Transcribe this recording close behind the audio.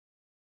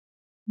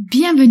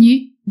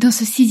Bienvenue dans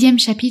ce 6e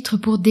chapitre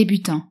pour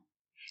débutants.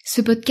 Ce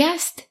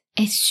podcast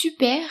est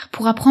super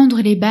pour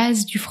apprendre les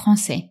bases du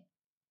français.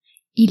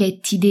 Il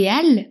est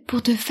idéal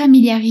pour te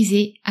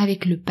familiariser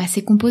avec le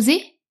passé composé,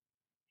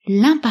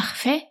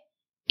 l'imparfait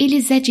et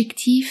les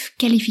adjectifs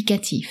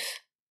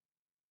qualificatifs.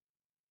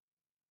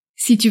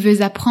 Si tu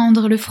veux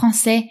apprendre le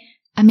français,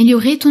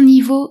 améliorer ton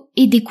niveau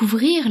et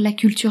découvrir la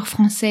culture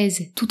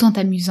française tout en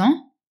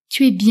t'amusant,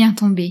 tu es bien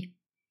tombé.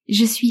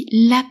 Je suis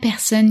la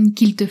personne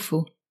qu'il te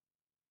faut.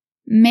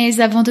 Mais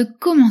avant de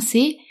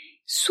commencer,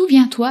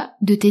 souviens-toi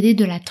de t'aider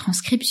de la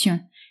transcription,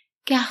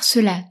 car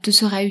cela te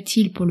sera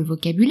utile pour le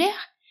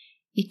vocabulaire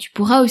et tu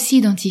pourras aussi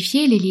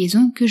identifier les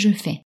liaisons que je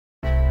fais.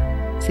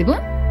 C'est bon ?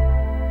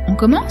 On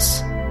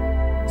commence ?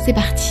 C'est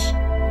parti !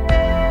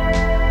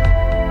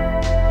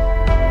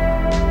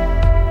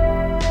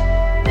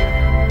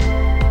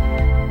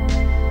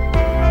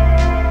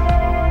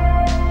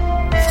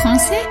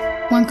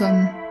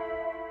 Français.com.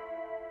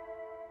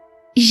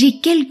 J'ai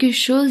quelque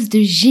chose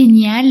de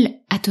génial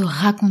à te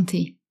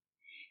raconter.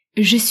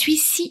 Je suis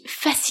si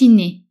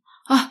fascinée.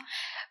 Oh,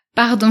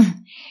 pardon,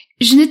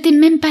 je ne t'ai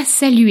même pas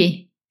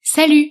salué.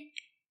 Salut,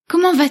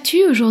 comment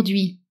vas-tu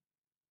aujourd'hui ?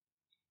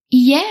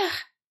 Hier,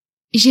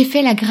 j'ai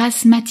fait la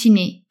grasse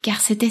matinée car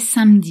c'était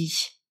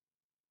samedi.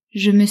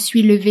 Je me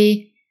suis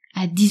levée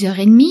à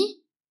 10h30.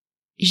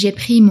 J'ai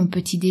pris mon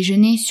petit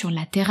déjeuner sur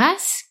la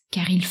terrasse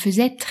car il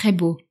faisait très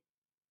beau.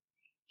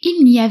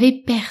 Il n'y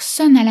avait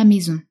personne à la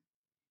maison.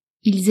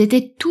 Ils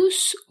étaient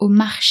tous au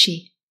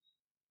marché.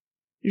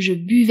 Je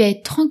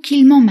buvais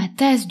tranquillement ma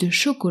tasse de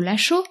chocolat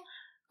chaud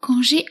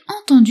quand j'ai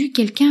entendu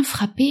quelqu'un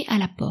frapper à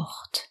la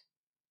porte.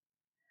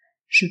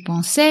 Je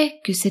pensais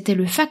que c'était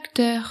le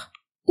facteur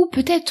ou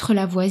peut-être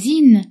la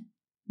voisine,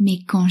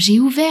 mais quand j'ai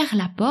ouvert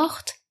la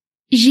porte,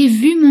 j'ai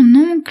vu mon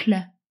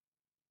oncle.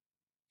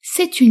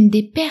 C'est une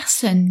des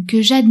personnes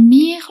que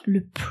j'admire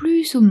le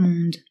plus au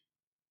monde.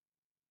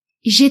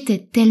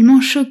 J'étais tellement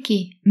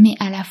choquée, mais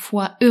à la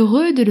fois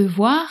heureux de le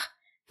voir,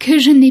 que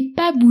je n'ai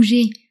pas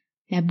bougé,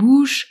 la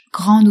bouche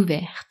grande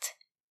ouverte.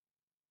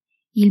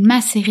 Il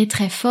m'a serré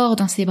très fort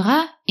dans ses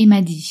bras et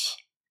m'a dit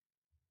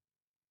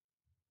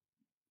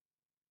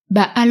 «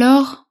 Bah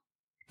alors,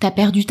 t'as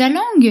perdu ta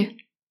langue ?»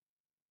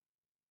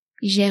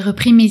 J'ai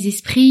repris mes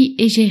esprits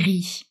et j'ai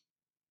ri.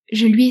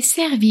 Je lui ai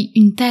servi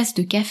une tasse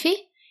de café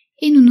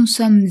et nous nous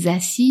sommes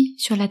assis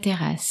sur la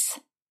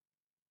terrasse.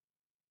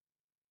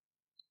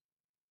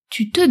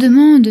 Tu te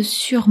demandes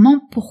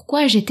sûrement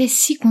pourquoi j'étais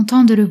si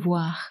content de le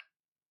voir.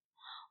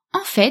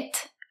 En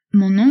fait,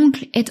 mon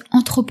oncle est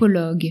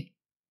anthropologue.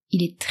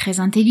 Il est très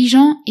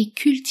intelligent et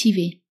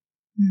cultivé.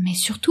 Mais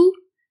surtout,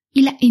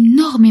 il a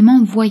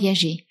énormément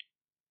voyagé.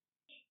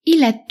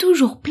 Il a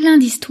toujours plein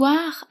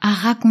d'histoires à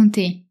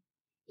raconter.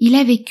 Il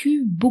a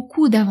vécu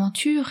beaucoup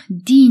d'aventures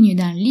dignes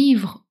d'un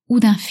livre ou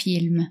d'un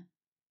film.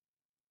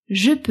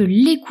 Je peux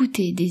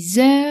l'écouter des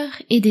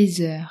heures et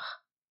des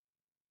heures.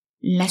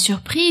 La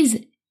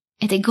surprise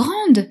était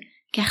grande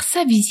car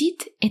sa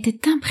visite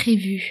était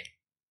imprévue.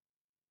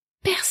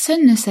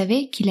 Personne ne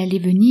savait qu'il allait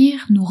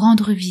venir nous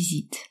rendre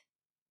visite.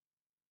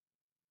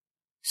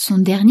 Son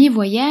dernier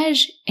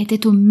voyage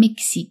était au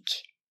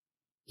Mexique.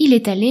 Il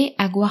est allé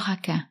à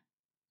Oaxaca,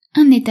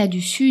 un état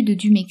du sud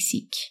du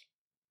Mexique.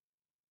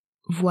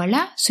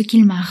 Voilà ce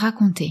qu'il m'a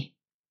raconté.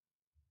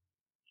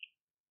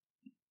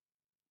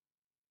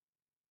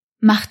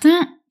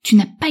 Martin, tu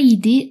n'as pas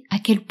idée à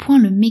quel point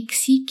le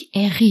Mexique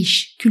est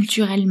riche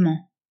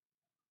culturellement.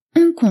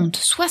 On compte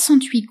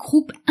 68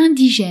 groupes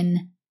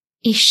indigènes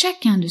et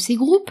chacun de ces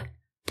groupes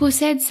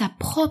possède sa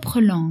propre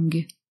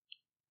langue.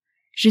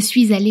 Je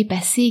suis allée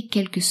passer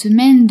quelques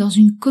semaines dans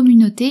une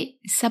communauté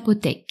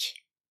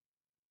zapotèque.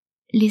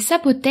 Les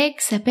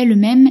zapotèques s'appellent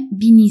eux-mêmes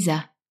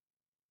Biniza.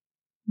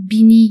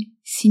 Bini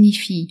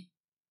signifie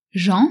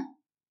gens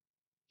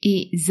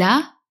et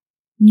za,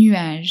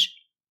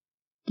 nuage.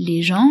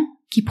 Les gens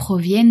qui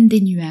proviennent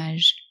des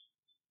nuages.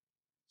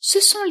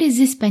 Ce sont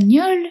les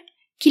Espagnols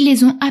qui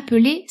les ont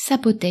appelés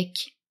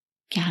zapotèques,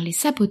 car les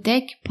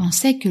zapotèques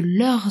pensaient que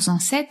leurs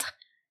ancêtres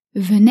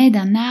venaient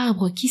d'un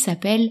arbre qui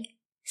s'appelle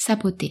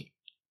sapoté.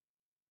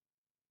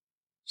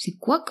 « C'est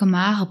quoi comme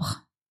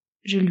arbre ?»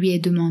 je lui ai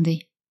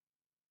demandé.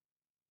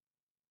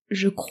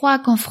 Je crois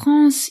qu'en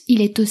France,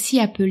 il est aussi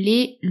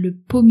appelé le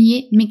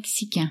pommier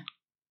mexicain.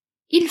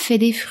 Il fait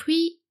des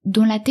fruits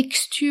dont la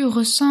texture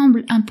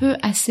ressemble un peu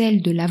à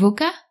celle de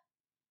l'avocat,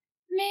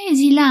 mais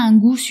il a un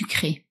goût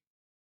sucré.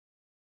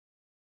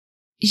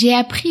 J'ai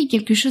appris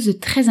quelque chose de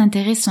très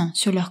intéressant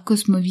sur leur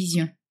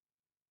cosmovision.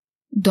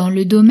 Dans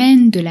le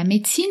domaine de la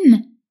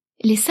médecine,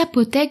 les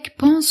zapotèques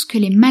pensent que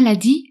les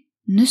maladies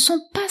ne sont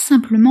pas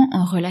simplement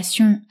en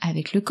relation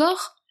avec le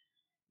corps,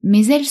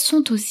 mais elles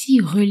sont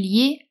aussi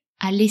reliées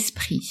à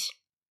l'esprit.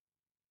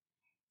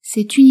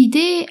 C'est une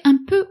idée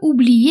un peu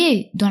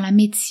oubliée dans la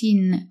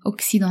médecine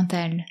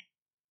occidentale.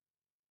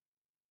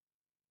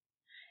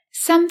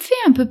 Ça me fait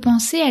un peu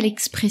penser à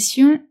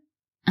l'expression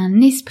 «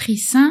 un esprit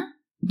sain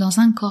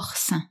dans un corps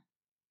sain »,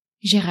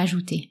 j'ai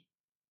rajouté.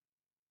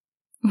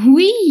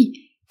 Oui,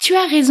 tu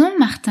as raison,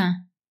 Martin.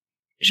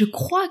 je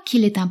crois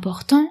qu'il est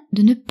important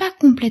de ne pas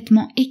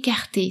complètement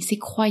écarter ces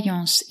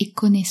croyances et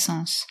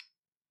connaissances.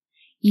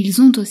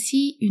 Ils ont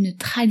aussi une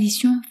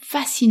tradition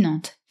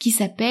fascinante qui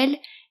s'appelle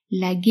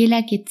la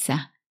Guelaguetza.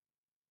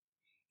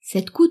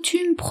 Cette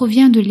coutume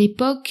provient de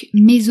l'époque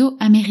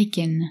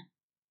mésoaméricaine.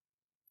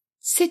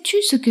 Sais-tu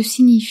ce que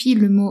signifie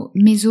le mot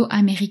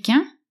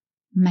mésoaméricain ?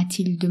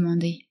 M'a-t-il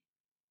demandé.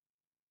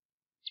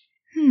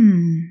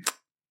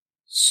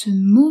 Ce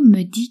mot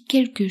me dit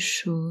quelque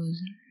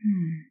chose.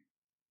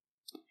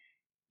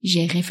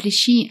 J'ai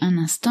réfléchi un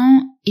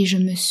instant et je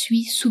me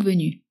suis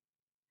souvenu.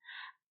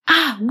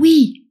 Ah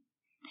oui!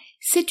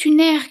 C'est une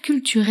ère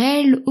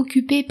culturelle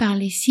occupée par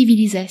les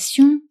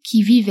civilisations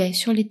qui vivaient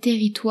sur les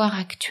territoires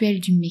actuels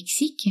du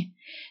Mexique,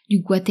 du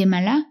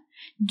Guatemala,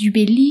 du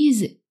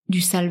Belize,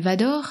 du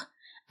Salvador,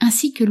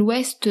 ainsi que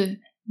l'ouest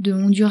de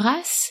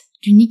Honduras,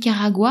 du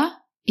Nicaragua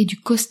et du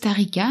Costa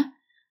Rica,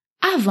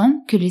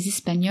 avant que les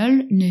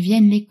Espagnols ne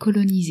viennent les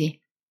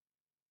coloniser.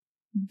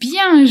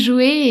 Bien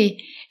joué!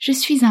 Je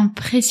suis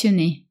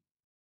impressionnée.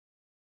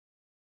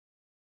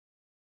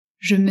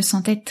 Je me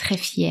sentais très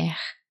fière.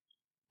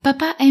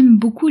 Papa aime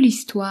beaucoup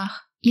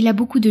l'histoire. Il a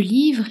beaucoup de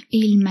livres et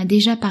il m'a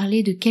déjà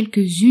parlé de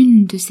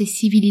quelques-unes de ces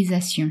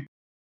civilisations.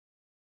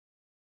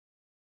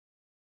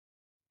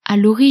 À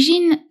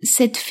l'origine,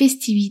 cette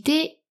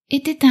festivité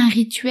était un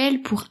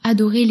rituel pour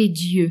adorer les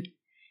dieux,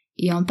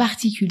 et en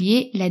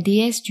particulier la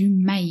déesse du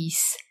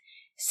maïs,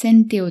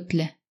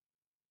 Centeotl.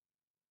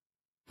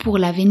 Pour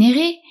la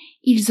vénérer,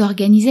 ils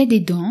organisaient des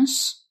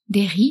danses,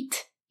 des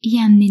rites et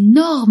un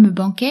énorme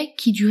banquet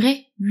qui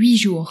durait 8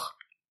 jours.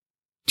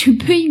 Tu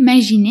peux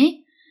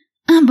imaginer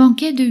un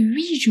banquet de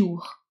 8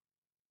 jours.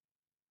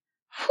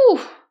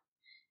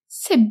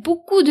 C'est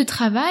beaucoup de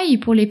travail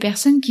pour les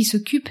personnes qui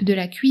s'occupent de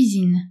la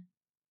cuisine.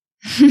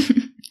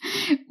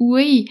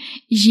 Oui,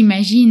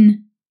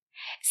 j'imagine.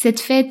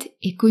 Cette fête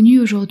est connue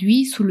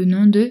aujourd'hui sous le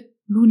nom de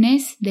Lunes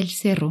del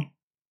Cerro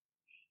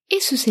et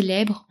se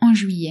célèbre en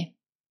juillet.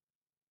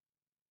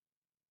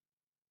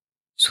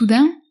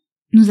 Soudain,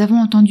 nous avons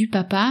entendu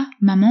papa,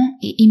 maman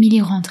et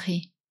Émilie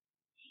rentrer.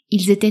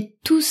 Ils étaient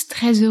tous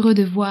très heureux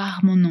de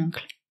voir mon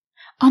oncle.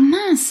 Oh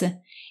mince,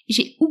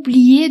 j'ai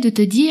oublié de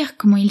te dire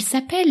comment il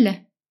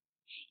s'appelle.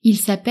 Il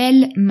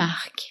s'appelle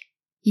Marc.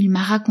 Il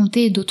m'a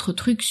raconté d'autres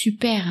trucs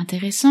super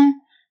intéressants,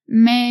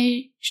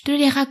 mais je te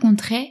les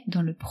raconterai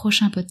dans le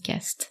prochain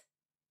podcast.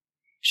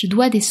 Je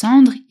dois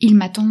descendre, ils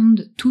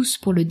m'attendent tous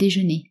pour le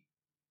déjeuner.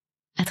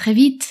 À très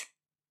vite.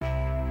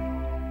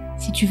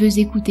 Si tu veux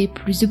écouter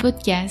plus de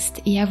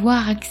podcasts et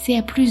avoir accès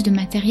à plus de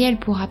matériel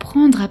pour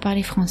apprendre à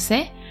parler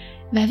français,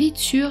 va vite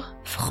sur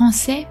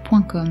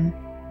français.com.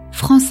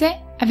 Français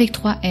avec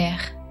 3 R.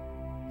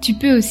 Tu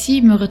peux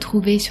aussi me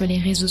retrouver sur les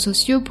réseaux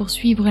sociaux pour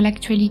suivre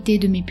l'actualité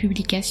de mes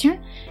publications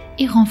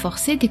et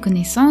renforcer tes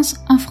connaissances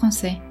en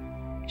français.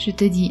 Je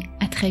te dis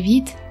à très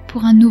vite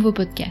pour un nouveau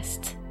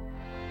podcast.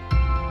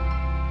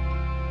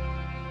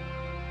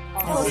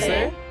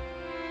 Français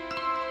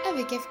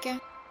avec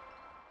FK.